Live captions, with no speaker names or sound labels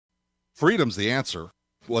Freedom's the answer.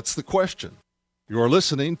 What's the question? You're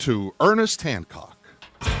listening to Ernest Hancock.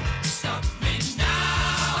 Stop me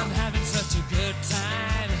now. I'm having such a good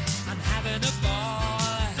time. I'm having a ball.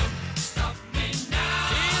 Don't stop me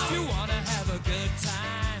now. If you want to have a good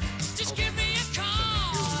time, just give me a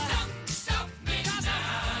call. Don't stop me now.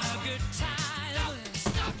 A good time. Don't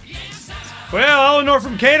stop me now. Well, Eleanor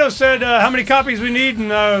from Cato said how many copies we need and,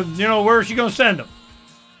 where is she going to send them?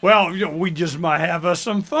 Well, we just might have us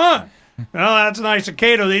some fun. Well, that's nice of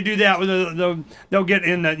Cato. They do that with they'll get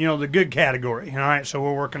in the good category. All right, so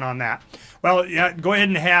we're working on that. Well, yeah, go ahead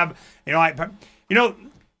and have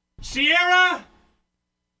Sierra.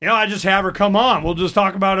 I just have her come on. We'll just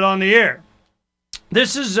talk about it on the air.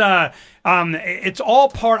 This is it's all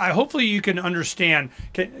part. Hopefully you can understand.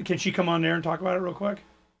 Can she come on there and talk about it real quick?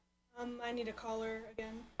 I need to call her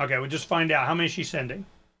again. Okay, we'll just find out how many she's sending.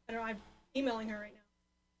 I don't know. I'm emailing her right now.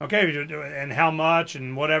 Okay, and how much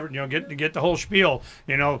and whatever, get the whole spiel.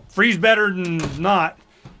 Free's better than not.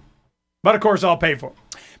 But, of course, I'll pay for it.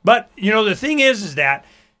 But, the thing is that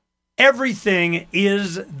everything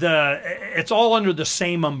it's all under the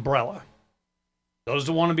same umbrella. Those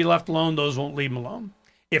that want to be left alone, those won't leave them alone.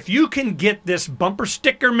 If you can get this bumper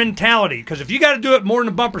sticker mentality, because if you got to do it more than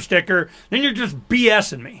a bumper sticker, then you're just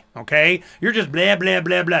BSing me, okay? You're just blah, blah,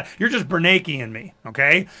 blah, blah. You're just Bernanke-ing me,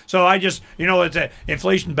 okay? So I just, it's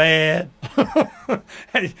inflation bad.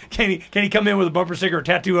 Can he come in with a bumper sticker or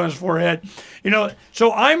tattoo on his forehead?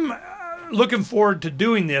 So I'm looking forward to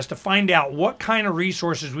doing this to find out what kind of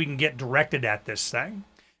resources we can get directed at this thing.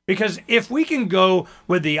 Because if we can go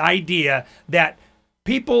with the idea that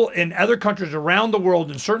people in other countries around the world,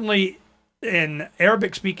 and certainly in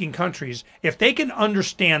Arabic-speaking countries, if they can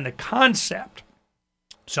understand the concept,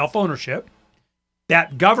 self-ownership,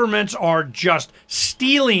 that governments are just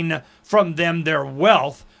stealing from them their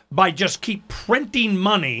wealth by just keep printing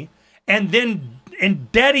money and then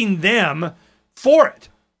indebting them for it.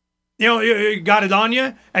 You got it on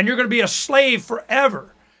you, and you're going to be a slave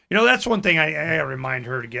forever. That's one thing I remind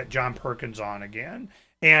her to get John Perkins on again.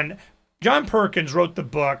 And John Perkins wrote the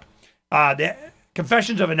book, The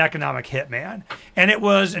Confessions of an Economic Hitman, and it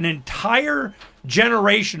was an entire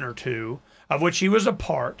generation or two of which he was a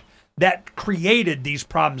part that created these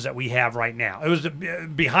problems that we have right now. It was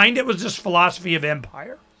behind it was this philosophy of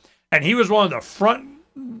empire, and he was one of the front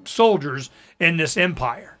soldiers in this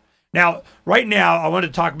empire. Now, right now, I want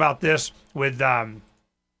to talk about this with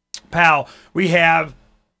Powell. We have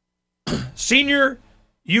senior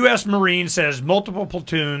U.S. Marine says multiple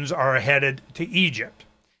platoons are headed to Egypt.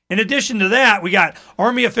 In addition to that, we got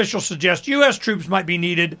Army officials suggest U.S. troops might be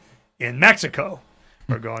needed in Mexico.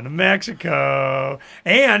 We're going to Mexico.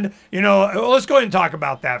 And, let's go ahead and talk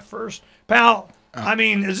about that first. Pal,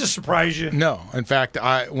 does this surprise you? No. In fact,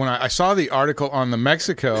 when I saw the article on the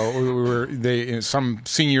Mexico, some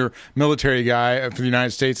senior military guy for the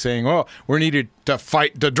United States saying, "Oh, we're needed to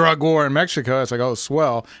fight the drug war in Mexico." It's like, oh,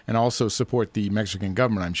 swell, and also support the Mexican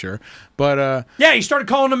government, I'm sure. But yeah, he started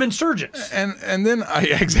calling them insurgents. And then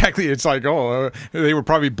exactly, it's like, they were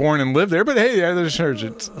probably born and lived there, but hey, they're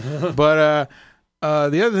insurgents. But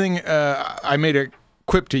the other thing, I made a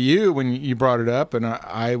quip to you when you brought it up, and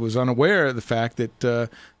I was unaware of the fact that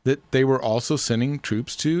they were also sending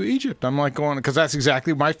troops to Egypt. I'm like going, because that's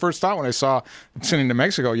exactly my first thought when I saw sending to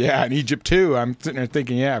Mexico. Yeah, and Egypt too. I'm sitting there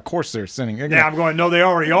thinking, yeah, of course they're sending. Yeah, I'm going, no, they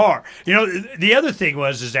already are. The other thing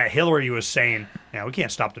is that Hillary was saying, we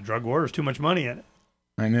can't stop the drug war. There's too much money in it.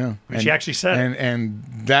 I know. She actually said it. And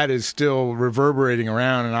that is still reverberating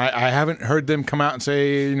around. And I haven't heard them come out and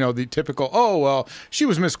say, the typical, oh, well, she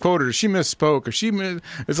was misquoted or she misspoke or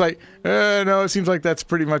it's like, no, it seems like that's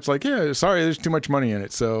pretty much like, yeah, sorry, there's too much money in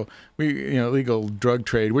it. So illegal drug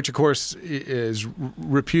trade, which of course is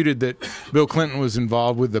reputed that Bill Clinton was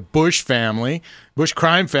involved with the Bush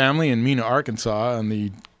crime family in Mena, Arkansas, on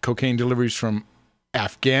the cocaine deliveries from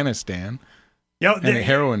Afghanistan. And the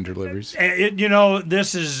heroin deliveries. It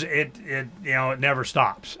never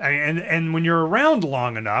stops. And when you're around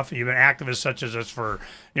long enough, you've been activists such as us for,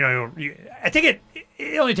 I think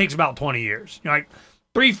it only takes about 20 years. Like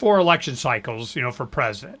 3-4 election cycles, for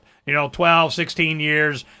president. 12, 16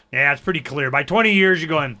 years. Yeah, it's pretty clear. By 20 years, you're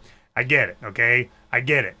going, I get it, okay? I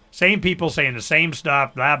get it. Same people saying the same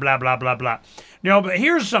stuff, blah, blah, blah, blah, blah. But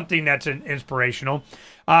here's something that's inspirational.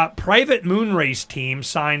 Private moon race team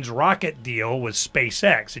signs rocket deal with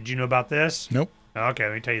SpaceX. Did you know about this? Nope. Okay,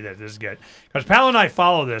 let me tell you this. This is good. Because Pal and I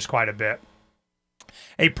follow this quite a bit.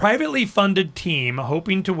 A privately funded team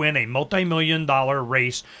hoping to win a multi-million-dollar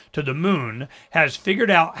race to the moon has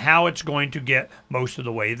figured out how it's going to get most of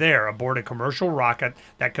the way there aboard a commercial rocket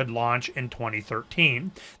that could launch in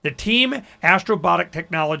 2013. The team, Astrobotic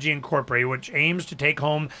Technology Incorporated, which aims to take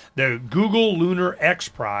home the Google Lunar X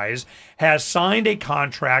Prize, has signed a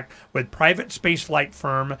contract with private spaceflight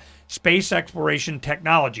firm Space Exploration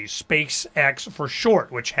Technologies, SpaceX for short,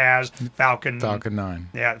 which has Falcon 9.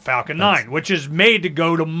 Yeah, Falcon 9, which is made to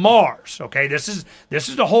go to Mars. Okay, this is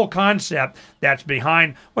the whole concept that's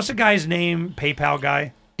behind. What's the guy's name? PayPal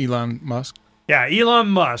guy? Elon Musk. Yeah, Elon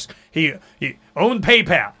Musk. He owned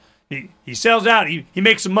PayPal. He sells out. He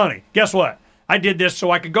makes some money. Guess what? I did this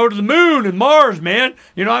so I could go to the moon and Mars, man.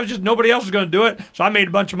 You know, nobody else was going to do it, so I made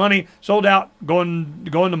a bunch of money, sold out, going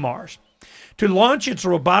to Mars. To launch its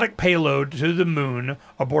robotic payload to the moon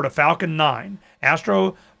aboard a Falcon 9,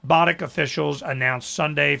 Astrobotic officials announced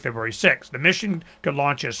Sunday, February 6th. The mission could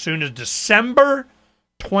launch as soon as December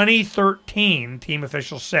 2013, team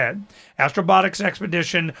officials said. Astrobotic's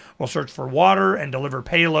expedition will search for water and deliver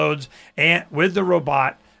payloads with the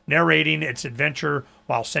robot narrating its adventure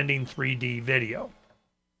while sending 3D video.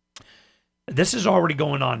 This is already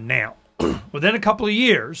going on now. Within a couple of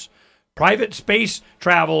years, private space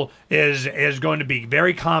travel is going to be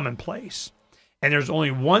very commonplace. And there's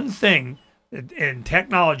only one thing in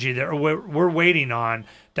technology that we're waiting on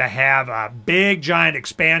to have a big, giant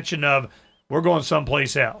expansion of. We're going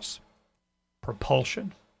someplace else.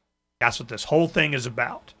 Propulsion. That's what this whole thing is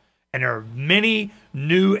about. And there are many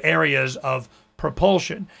new areas of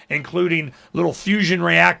propulsion, including little fusion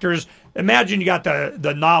reactors. Imagine you got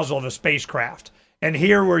the nozzle of a spacecraft. And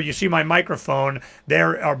here where you see my microphone,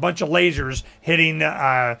 there are a bunch of lasers hitting,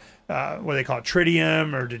 what do they call it,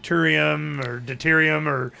 tritium or deuterium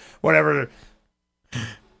or whatever,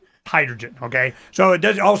 hydrogen, okay? So it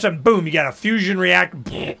does, all of a sudden, boom, you got a fusion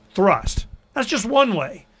reactor, thrust. That's just one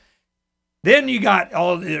way. Then you got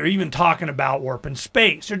they're even talking about warp in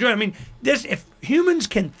space. They're doing, I mean, this, if humans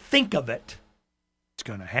can think of it, it's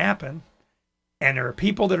going to happen. And there are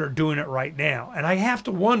people that are doing it right now. And I have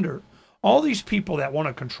to wonder, all these people that want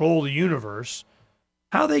to control the universe,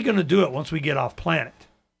 how are they going to do it once we get off planet?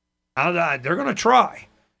 They're going to try.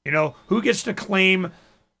 You know, who gets to claim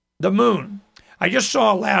the moon? I just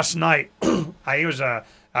saw last night, it was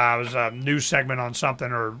a news segment on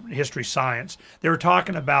something or History Science. They were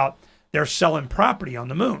talking about they're selling property on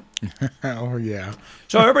the moon. Oh, yeah.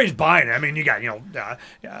 So everybody's buying it. I mean, you got,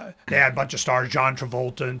 they had a bunch of stars, John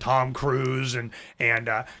Travolta and Tom Cruise and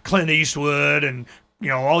Clint Eastwood and,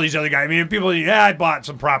 all these other guys. I mean, people, I bought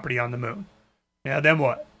some property on the moon. Yeah, then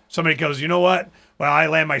what? Somebody goes, you know what? Well, I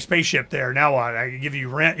land my spaceship there. Now what? I give you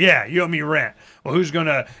rent? Yeah, you owe me rent. Well, who's going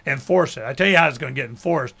to enforce it? I tell you how it's going to get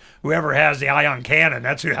enforced. Whoever has the ion cannon,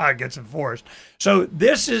 that's how it gets enforced. So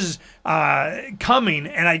this is coming,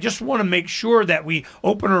 and I just want to make sure that we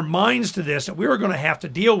open our minds to this, that we're going to have to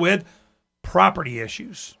deal with property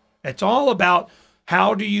issues. It's all about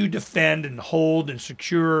how do you defend and hold and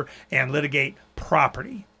secure and litigate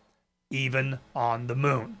property, even on the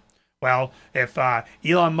moon. Well, if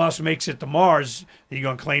Elon Musk makes it to Mars, are you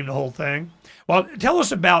going to claim the whole thing? Well, tell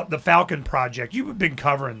us about the Falcon project. You've been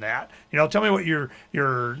covering that. Tell me what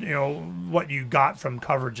what you got from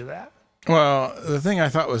coverage of that. Well, the thing I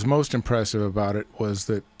thought was most impressive about it was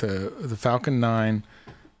that the Falcon 9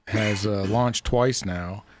 has launched twice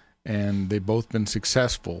now, and they've both been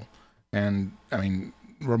successful, and I mean,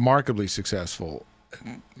 remarkably successful.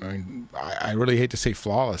 I mean, I really hate to say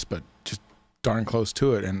flawless, but just darn close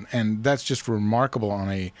to it, and that's just remarkable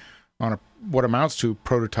on a what amounts to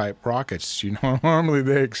prototype rockets. Normally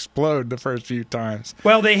they explode the first few times.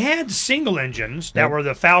 Well, they had single engines that were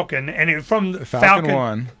the Falcon, and from the Falcon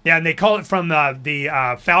 1. Yeah, and they call it from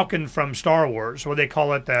the Falcon from Star Wars. What they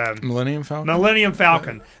call it, the Millennium Falcon. Millennium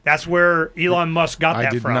Falcon. That's where Elon Musk got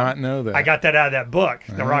that from. I did not know that. I got that out of that book,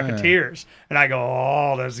 The Rocketeers, and I go,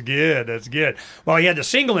 oh, that's good, that's good. Well, he had the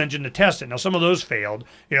single engine to test it. Now some of those failed,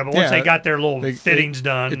 but once they got their little fittings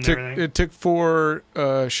done, it took 4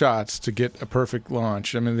 shots to get a perfect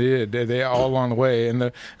launch. I mean, they all along the way, and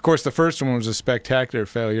of course the first one was a spectacular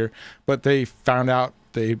failure, but they found out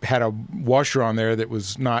they had a washer on there that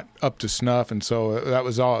was not up to snuff, and so that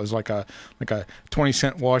was all. It was like a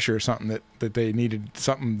 20-cent washer or something that they needed,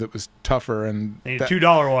 something that was tougher, and needed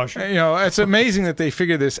 $2 washer. It's amazing that they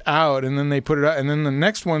figured this out, and then they put it out, and then the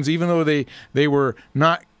next ones, even though they were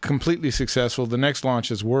not completely successful, the next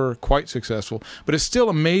launches were quite successful, but it's still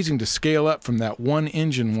amazing to scale up from that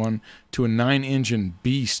 1-engine one to a 9-engine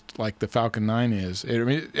beast like the Falcon 9 is.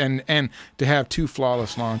 And to have 2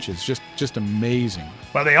 flawless launches, just amazing.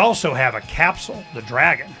 Well, they also have a capsule, the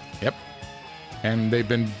Dragon. Yep. And they've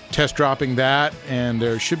been test dropping that, and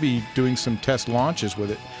they should be doing some test launches with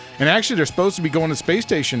it. And actually, they're supposed to be going to the space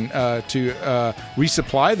station to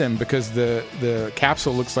resupply them because the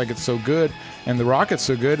capsule looks like it's so good and the rocket's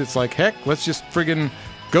so good. It's like, heck, let's just friggin'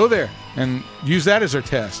 go there and use that as our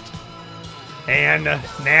test. And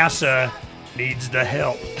NASA needs the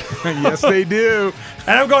help. Yes, they do.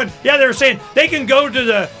 And I'm going, yeah, they were saying they can go to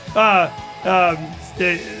the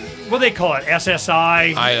what do they call it?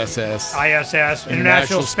 SSI? ISS,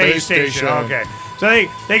 International Space Station. Okay. So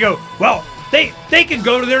they go, well, they can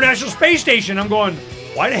go to the International Space Station. I'm going,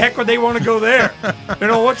 why the heck would they want to go there? You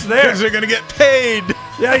know, what's there? Because they're going to get paid.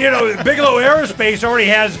 Yeah, you know, Bigelow Aerospace already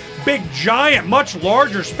has big, giant, much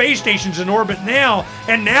larger space stations in orbit now,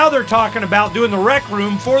 and now they're talking about doing the rec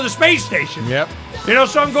room for the space station. Yep. You know,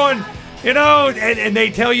 so I'm going, you know, and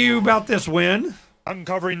they tell you about this when?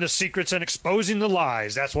 Uncovering the secrets and exposing the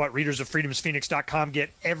lies. That's what readers of freedomsphoenix.com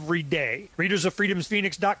get every day. Readers of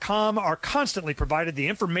freedomsphoenix.com are constantly provided the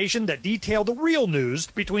information that detail the real news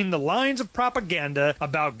between the lines of propaganda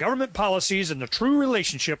about government policies and the true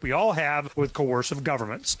relationship we all have with coercive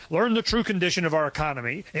governments. Learn the true condition of our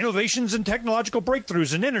economy, innovations and technological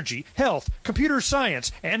breakthroughs in energy, health, computer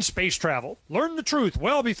science, and space travel. Learn the truth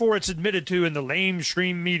well before it's admitted to in the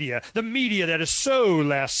lamestream media, the media that is so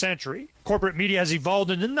last century. Corporate media has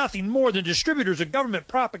evolved into nothing more than distributors of government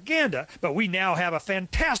propaganda, but we now have a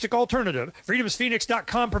fantastic alternative.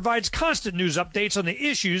 FreedomsPhoenix.com provides constant news updates on the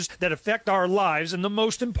issues that affect our lives in the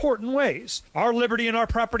most important ways. Our liberty and our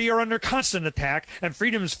property are under constant attack, and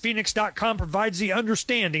FreedomsPhoenix.com provides the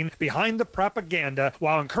understanding behind the propaganda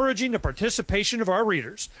while encouraging the participation of our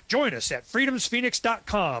readers. Join us at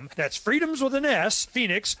FreedomsPhoenix.com. That's freedoms with an S,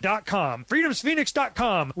 Phoenix.com.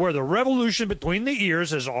 FreedomsPhoenix.com, where the revolution between the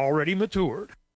ears has already matured.